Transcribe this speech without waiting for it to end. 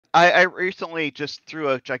I recently just threw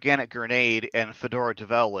a gigantic grenade in Fedora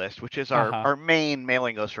Devel list, which is Uh-huh. our main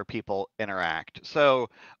mailing list where people interact. So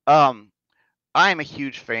um, I'm a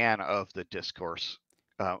huge fan of the Discourse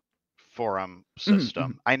uh, forum Mhm, mhm.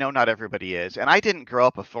 system. I know not everybody is, and I didn't grow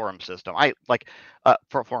up a forum system. I like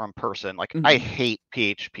for forum person. Like I Mhm. hate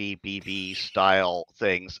PHP BB style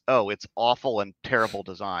things. Oh, it's awful and terrible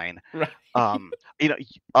design. Right. Um,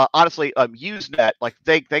 honestly, Usenet, like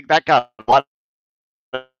they that got a lot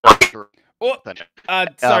of Oh, um,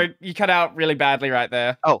 sorry, you cut out really badly right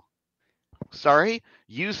there. oh, sorry,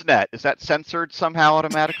 Usenet, is that censored somehow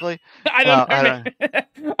automatically? I don't know, I man.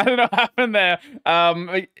 don't. I don't know what happened there.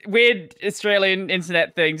 Weird Australian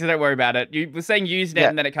internet things. So don't worry about it. You were saying Usenet Yeah,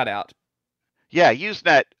 and then it cut out. yeah,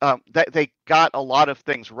 Usenet. That they got a lot of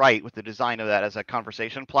things right with the design of that as a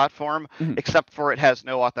conversation platform, Mhm. except for it has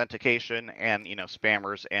no authentication, and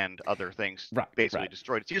spammers and other things Right, basically right.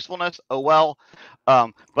 destroyed its usefulness. Oh well.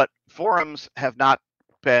 But forums have not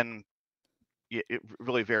been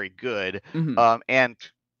really very good. Mhm. And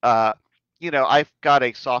uh, I've got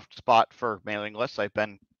a soft spot for mailing lists. I've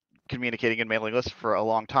been communicating in mailing lists for a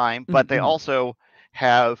long time, Mhm, but they mhm. also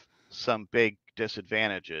have some big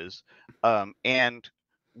disadvantages. And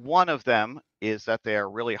one of them is that they are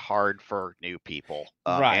really hard for new people.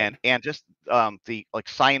 Right. And just the like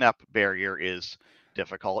sign up barrier is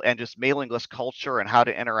difficult, and just mailing list culture and how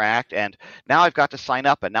to interact. And now I've got to sign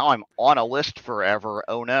up, and now I'm on a list forever.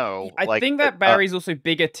 Oh no! I think that barrier is also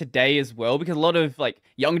bigger today as well because a lot of like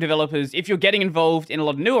young developers, if you're getting involved in a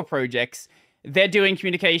lot of newer projects, they're doing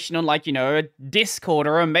communication on like, a Discord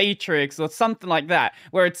or a Matrix or something like that,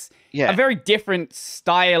 where it's a Yeah, very different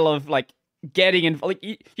style of like getting involved.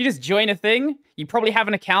 Like you just join a thing, you probably have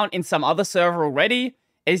an account in some other server already,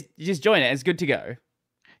 you just join it, it's good to go.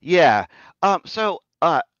 yeah.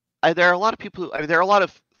 There are a lot of people. There are a lot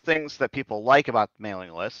of things that people like about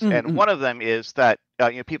mailing lists, and Mm-mm. one of them is that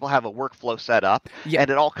people have a workflow set up, Yeah. and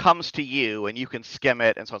it all comes to you, and you can skim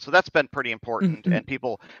it and so on. So that's been pretty important, Mm-mm. and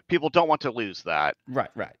people don't want to lose that. Right,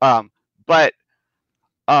 right. Um, but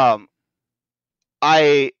um,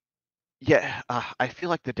 I Yeah, I feel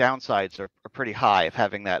like the downsides are pretty high of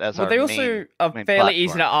having that as Well, our they also are main fairly easy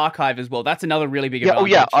to platform. archive as well. That's another really big Yeah. Oh,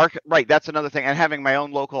 yeah. advantage. Right. That's another thing. And having my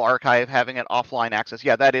own local archive, having it offline access.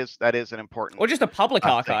 Yeah, that is an Or important just a public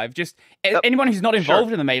thing. archive. Just Uh, anyone who's not sure.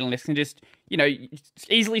 involved in the mailing list can just,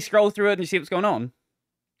 easily scroll through it and see what's going on.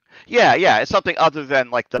 Yeah. Yeah. It's something other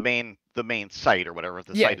than like the main site or whatever. If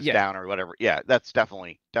the Yeah, site is yeah. down or whatever. Yeah, that's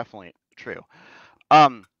definitely true.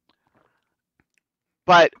 Um,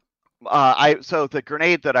 but I so the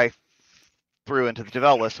grenade that I threw into the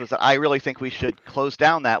devel list was that I really think we should close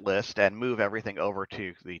down that list and move everything over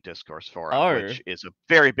to the Discourse forum, Oh. which is a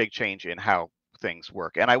very big change in how things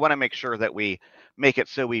work. And I want to make sure that we make it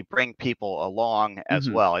so we bring people along as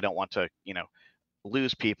Hmm. well. I don't want to,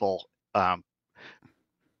 lose people um,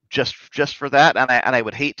 just for that. And I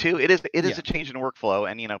would hate to. It is Yeah. a change in workflow,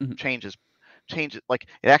 and Hmm. change like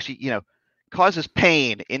it actually causes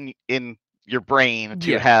pain in your brain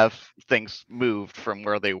to Yeah. have things moved from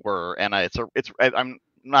where they were. And I'm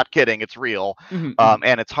not kidding, it's real. Hmm. Hmm.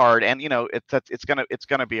 And it's hard, and it's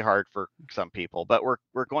gonna be hard for some people, but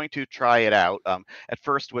we're going to try it out, at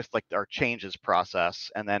first with like our changes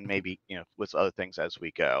process, and then maybe with other things as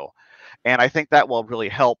we go. And I think that will really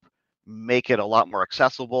help make it a lot more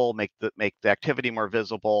accessible, make the activity more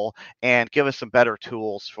visible, and give us some better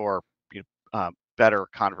tools for better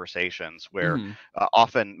conversations. Where Hmm.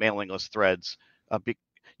 often mailing list threads, be,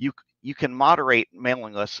 you you can moderate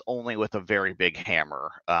mailing lists only with a very big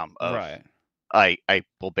hammer, of Right. I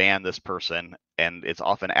will ban this person, and it's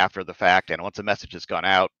often after the fact, and once a message has gone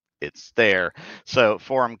out, it's there. So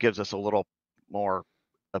forum gives us a little more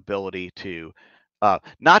ability to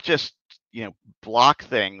not just block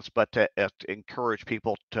things, but to encourage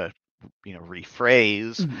people to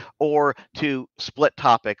rephrase, Hmm. or to split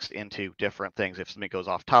topics into different things. If something goes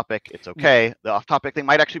off topic, it's Yeah. okay. The off topic thing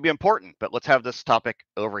might actually be important, but let's have this topic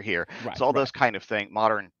over here. Right, So all right. those kind of things,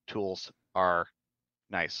 modern tools are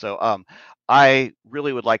nice. So I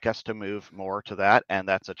really would like us to move more to that, and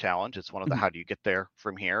that's a challenge. It's one of the Hmm. how do you get there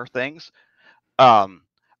from here things. um,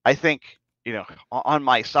 I think on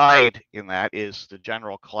my side in that is the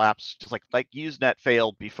general collapse, just like Usenet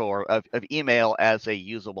failed before, of email as a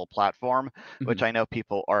usable platform, Hmm. which I know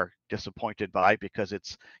people are disappointed by because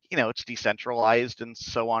it's decentralized and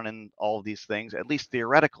so on, and all of these things, at least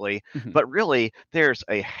theoretically. Hmm. But really, there's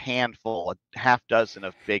a handful, a half dozen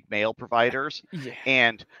of big mail providers, Yeah.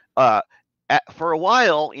 and for a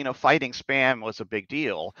while, fighting spam was a big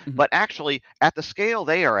deal, Hmm. but actually, at the scale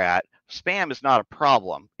they are at, spam is not a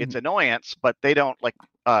problem. It's Hmm. annoyance, but they don't like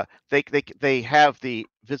they have the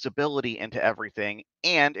visibility into everything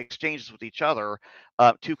and exchanges with each other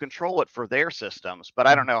to control it for their systems. But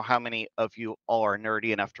I don't know how many of you all are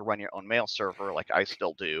nerdy enough to run your own mail server like I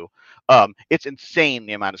still do. It's insane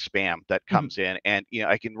the amount of spam that comes in, and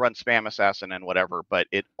I can run spam assassin and whatever, but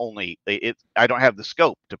I don't have the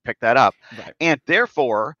scope to pick that up, Right. and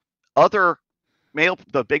therefore other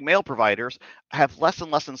the big mail providers have less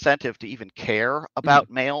and less incentive to even care about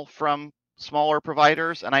mail from smaller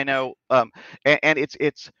providers. And I know, and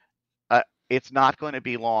it's not going to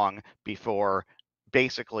be long before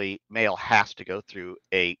basically mail has to go through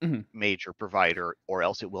a major provider, or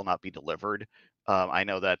else it will not be delivered. I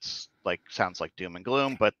know that's sounds like doom and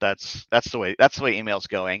gloom, but that's the way email's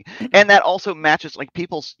going, and that also matches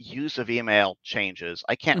people's use of email changes.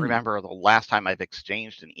 I can't remember the last time I've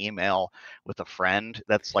exchanged an email with a friend.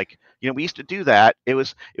 That's we used to do that. It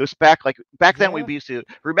was back then we used to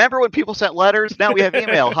remember when people sent letters. Now we have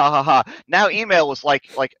email. Ha ha ha. Now email was like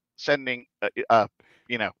sending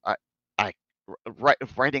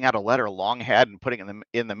writing out a letter longhand and putting it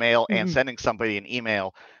in the mail and sending somebody an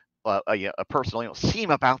email, a personal email,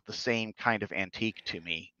 seem about the same kind of antique to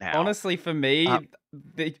me now. Honestly, for me,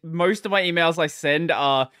 most of my emails I send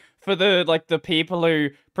are for the people who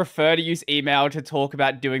prefer to use email to talk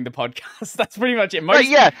about doing the podcast. That's pretty much it.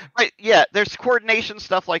 Yeah. There's coordination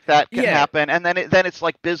stuff like that can happen, and then it's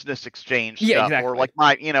like business exchange stuff, exactly.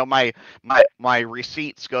 or my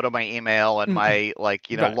receipts go to my email, and my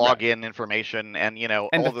login information, and and all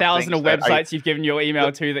the thousands of websites you've given your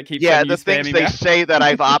email to that keep sending you spam things they say that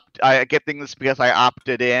I get things because I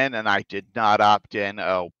opted in, and I did not opt in.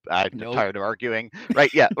 I'm tired of arguing.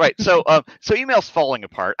 Right? Yeah. Right. So email's falling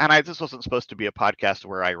apart, and this wasn't supposed to be a podcast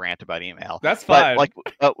where I rant about email. That's fine.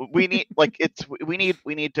 But we need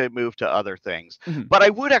we need to move to other things. But I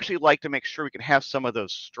would actually like to make sure we can have some of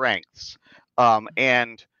those strengths.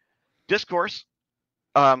 And Discourse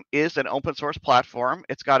is an open source platform.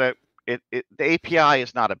 It's got the API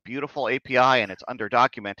is not a beautiful API, and it's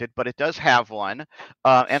underdocumented, but it does have one.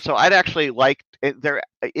 And so I'd actually there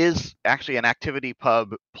is actually an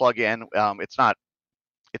ActivityPub plugin.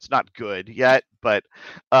 It's not good yet, but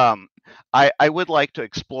I would like to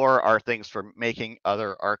explore our things for making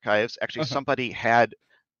other archives. Actually, somebody had.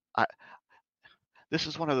 This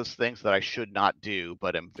is one of those things that I should not do,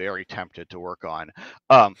 but am very tempted to work on.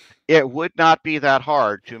 It would not be that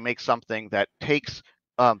hard to make something that takes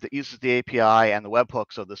that uses the API and the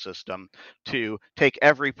webhooks of the system to take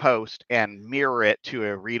every post and mirror it to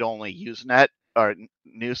a read-only Usenet or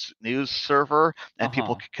news server, and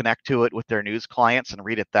people can connect to it with their news clients and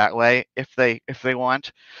read it that way if they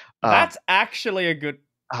want. That's actually a good.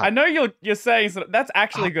 I know you're saying that's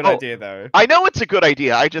actually a good idea, though. I know it's a good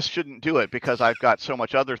idea. I just shouldn't do it because I've got so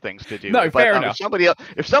much other things to do. No, fair enough.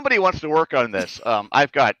 If somebody wants to work on this,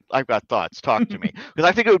 I've got thoughts. Talk to me, because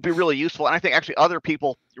I think it would be really useful, and I think actually other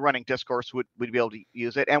people running Discourse would be able to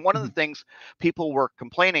use it. And one of the things people were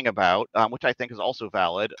complaining about, which I think is also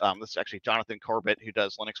valid, this is actually Jonathan Corbett, who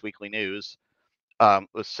does Linux Weekly News.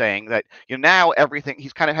 Was saying that now everything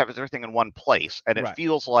he's kind of has everything in one place, and it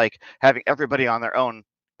feels like having everybody on their own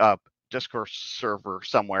Discourse server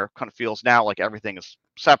somewhere kind of feels now like everything is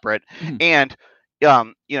separate. And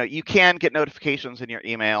you can get notifications in your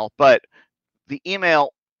email, but the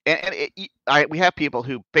email we have people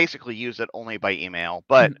who basically use it only by email,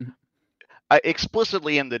 but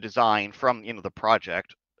explicitly in the design from the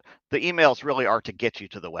project, the emails really are to get you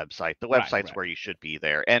to the website. The website's where you should be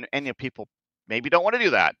there, and people maybe don't want to do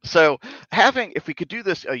that. So if we could do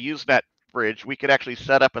this a Usenet bridge, we could actually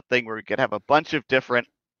set up a thing where we could have a bunch of different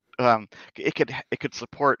it could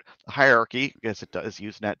support hierarchy, as it does,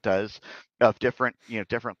 Usenet does, of different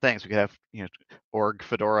things. We could have org,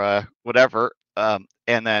 Fedora, whatever, and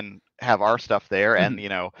then have our stuff there, and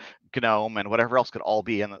GNOME and whatever else could all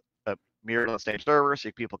be in a mirrored on the same server,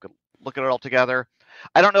 so people could look at it all together.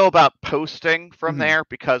 I don't know about posting from there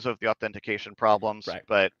because of the authentication problems,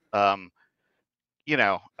 but at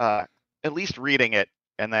least reading it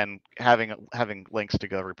and then having links to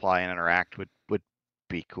go reply and interact would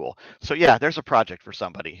be cool. So yeah, there's a project for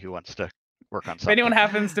somebody who wants to work on something. If anyone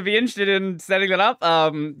happens to be interested in setting that up,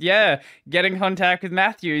 get in contact with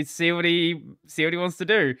Matthew, see what he wants to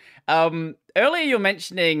do. Earlier you're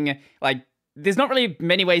mentioning there's not really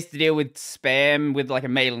many ways to deal with spam with a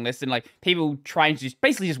mailing list, and people trying to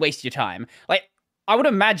basically just waste your time. I would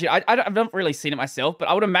imagine, I've not really seen it myself, but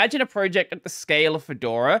I would imagine a project at the scale of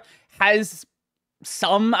Fedora has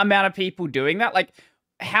some amount of people doing that.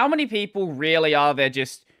 How many people really are there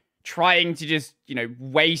just trying to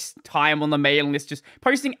waste time on the mailing list, just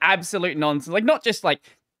posting absolute nonsense? Not just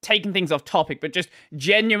taking things off topic, but just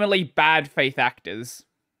genuinely bad faith actors.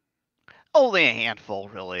 Only a handful,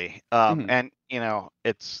 really. Mhm. And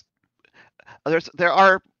it's there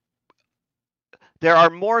are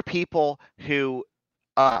more people who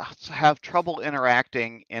have trouble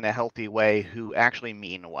interacting in a healthy way who actually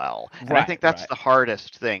mean well. And I Right, think that's right. the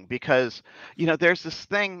hardest thing because, there's this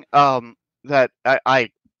thing that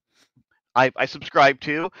I subscribe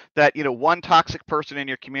to, that one toxic person in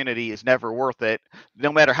your community is never worth it.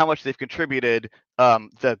 No matter how much they've contributed,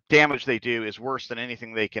 the damage they do is worse than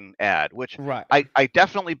anything they can add, which Right. I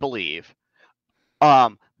definitely believe.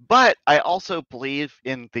 Um, but I also believe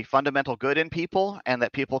in the fundamental good in people and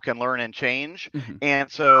that people can learn and change. Mhm. And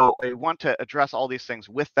so I want to address all these things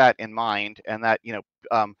with that in mind, and that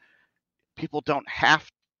people don't have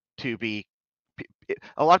to be.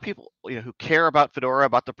 A lot of people, who care about Fedora,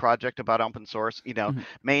 about the project, about open source, Mhm.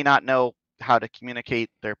 may not know how to communicate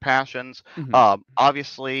their passions. Mhm.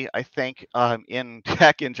 Obviously, I think in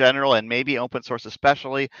tech in general, and maybe open source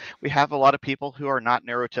especially, we have a lot of people who are not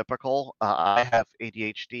neurotypical. I have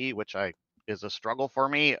ADHD, which is a struggle for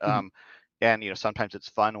me. Mhm. And sometimes it's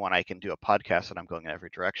fun when I can do a podcast and I'm going in every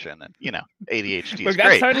direction. And ADHD is Look, that's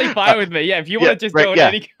great. totally Uh, fine with me. Yeah, if you want yeah, to just right. go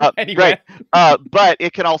Yeah, anywhere. right. But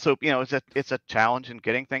it can also, it's a challenge in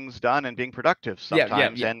getting things done and being productive Yeah, yeah,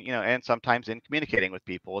 sometimes, yeah. and and sometimes in communicating with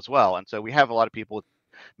people as well. And so we have a lot of people with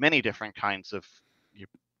many different kinds of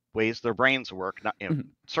ways their brains work. Not, Mhm.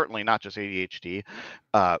 certainly not just ADHD.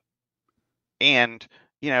 Uh, and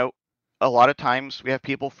you know, a lot of times we have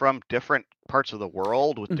people from different parts of the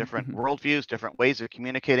world with Mhm. different Mhm. worldviews, different ways of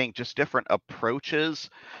communicating, just different approaches.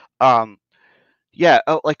 Um, yeah,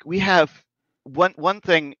 like we have one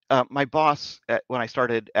thing. My boss, when I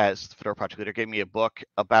started as the Fedora project leader, gave me a book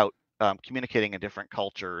about communicating in different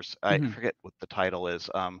cultures. I Mhm. forget what the title is.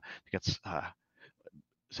 I think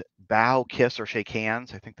is it bow, kiss, or shake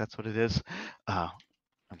hands? I think that's what it is. Uh,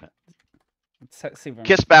 Let's see if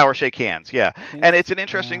Kiss, bow, or shake hands. Yeah, and Kiss, it's an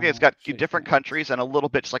interesting thing. It's bow, got shake different hands. countries and a little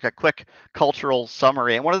bit just like a quick cultural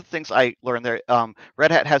summary. And one of the things I learned there,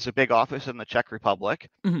 Red Hat has a big office in the Czech Republic.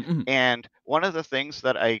 Mhm. Mhm. And one of the things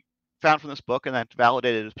that I found from this book, and that's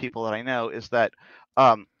validated with people that I know, is that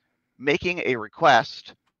um, making a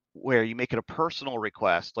request where you make it a personal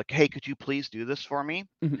request, like, hey, could you please do this for me,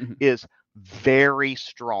 Mhm. Mhm. is very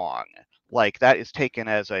strong. Like that is taken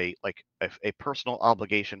as a personal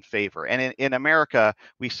obligation favor. And in America,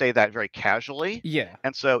 we say that very casually. Yeah.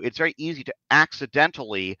 And so it's very easy to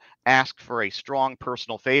accidentally ask for a strong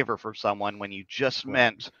personal favor from someone when you just Right.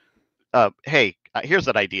 meant hey, here's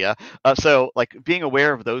an idea. So, like, being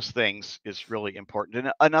aware of those things is really important.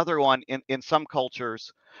 And another one, in some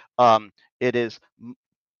cultures, it is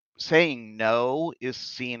saying no is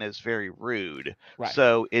seen as very rude. Right.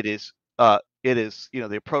 So it is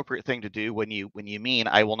the appropriate thing to do when you mean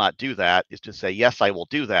I will not do that is to say yes I will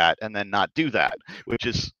do that and then not do that, which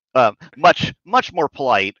is much more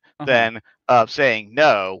polite Uh-huh. than saying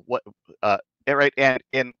no. What right,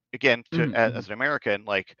 and again, Mhm. Mhm. as an American,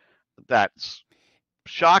 like that's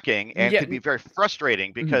shocking and Yeah. could be very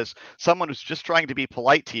frustrating Mhm. because someone who's just trying to be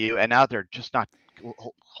polite to you and now they're just not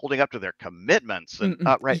holding up to their commitments. And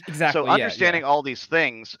Mhm. right, so Exactly. Yeah, yeah. understanding all these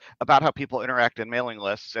things about how people interact in mailing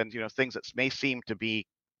lists, and things that may seem to be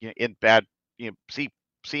in bad,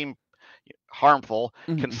 seem harmful,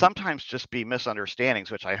 Mhm. can Mhm. sometimes just be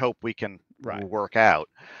misunderstandings, which I hope we can Right. work out.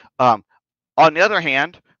 um, on the other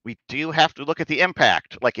hand, we do have to look at the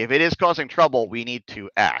impact. Like if it is causing trouble, we need to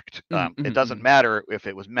act. Mhm. It Mhm. doesn't Mhm. matter if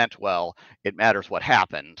it was meant well; it matters what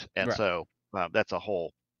happened. And Right. so that's a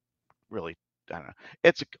whole really, I don't know.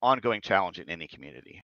 It's an ongoing challenge in any community.